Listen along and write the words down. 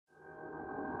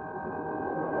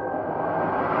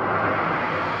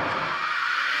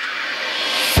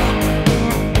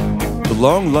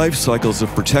long life cycles of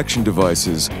protection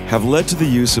devices have led to the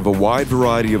use of a wide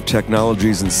variety of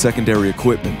technologies and secondary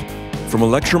equipment, from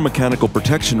electromechanical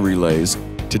protection relays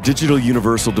to digital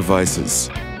universal devices.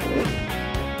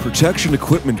 Protection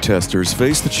equipment testers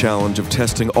face the challenge of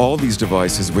testing all these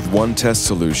devices with one test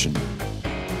solution.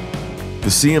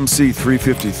 The CMC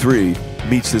 353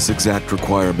 meets this exact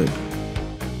requirement.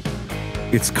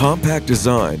 Its compact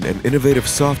design and innovative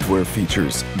software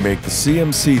features make the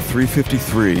CMC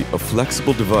 353 a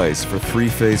flexible device for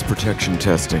three-phase protection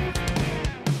testing.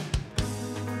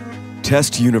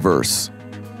 Test Universe.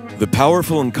 The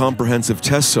powerful and comprehensive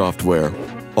test software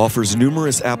offers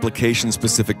numerous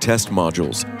application-specific test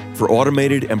modules for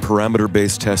automated and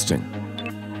parameter-based testing.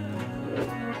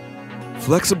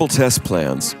 Flexible test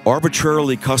plans,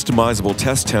 arbitrarily customizable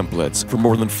test templates for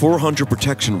more than 400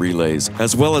 protection relays,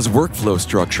 as well as workflow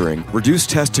structuring, reduce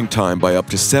testing time by up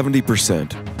to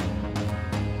 70%.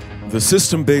 The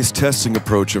system-based testing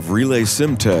approach of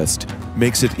RelaySimTest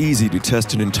makes it easy to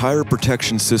test an entire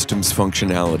protection system's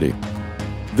functionality.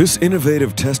 This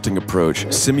innovative testing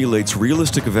approach simulates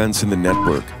realistic events in the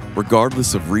network,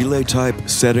 regardless of relay type,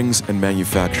 settings, and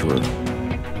manufacturer.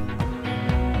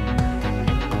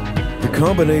 The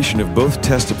combination of both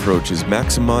test approaches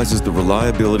maximizes the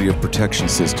reliability of protection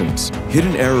systems.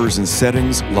 Hidden errors in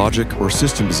settings, logic, or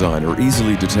system design are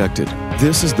easily detected.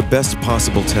 This is the best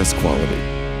possible test quality.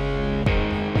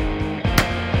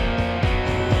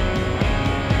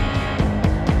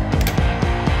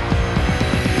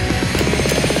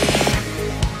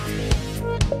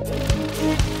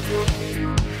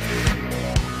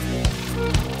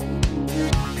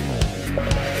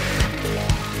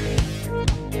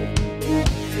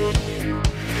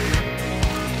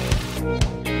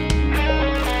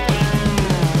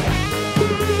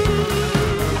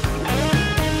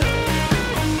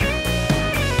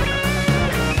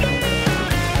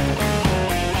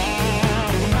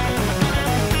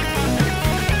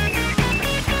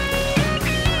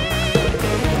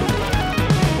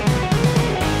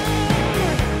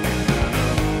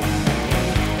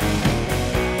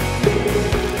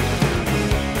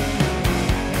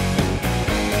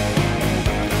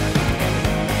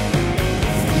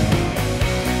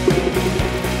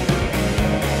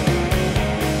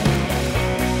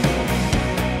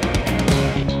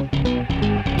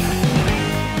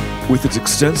 With its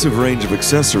extensive range of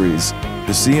accessories,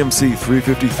 the CMC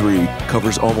 353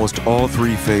 covers almost all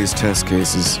three-phase test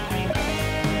cases.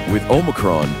 With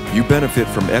Omicron, you benefit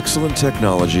from excellent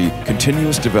technology,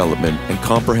 continuous development, and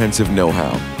comprehensive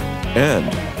know-how.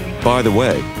 And, by the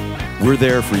way, we're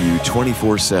there for you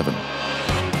 24/7.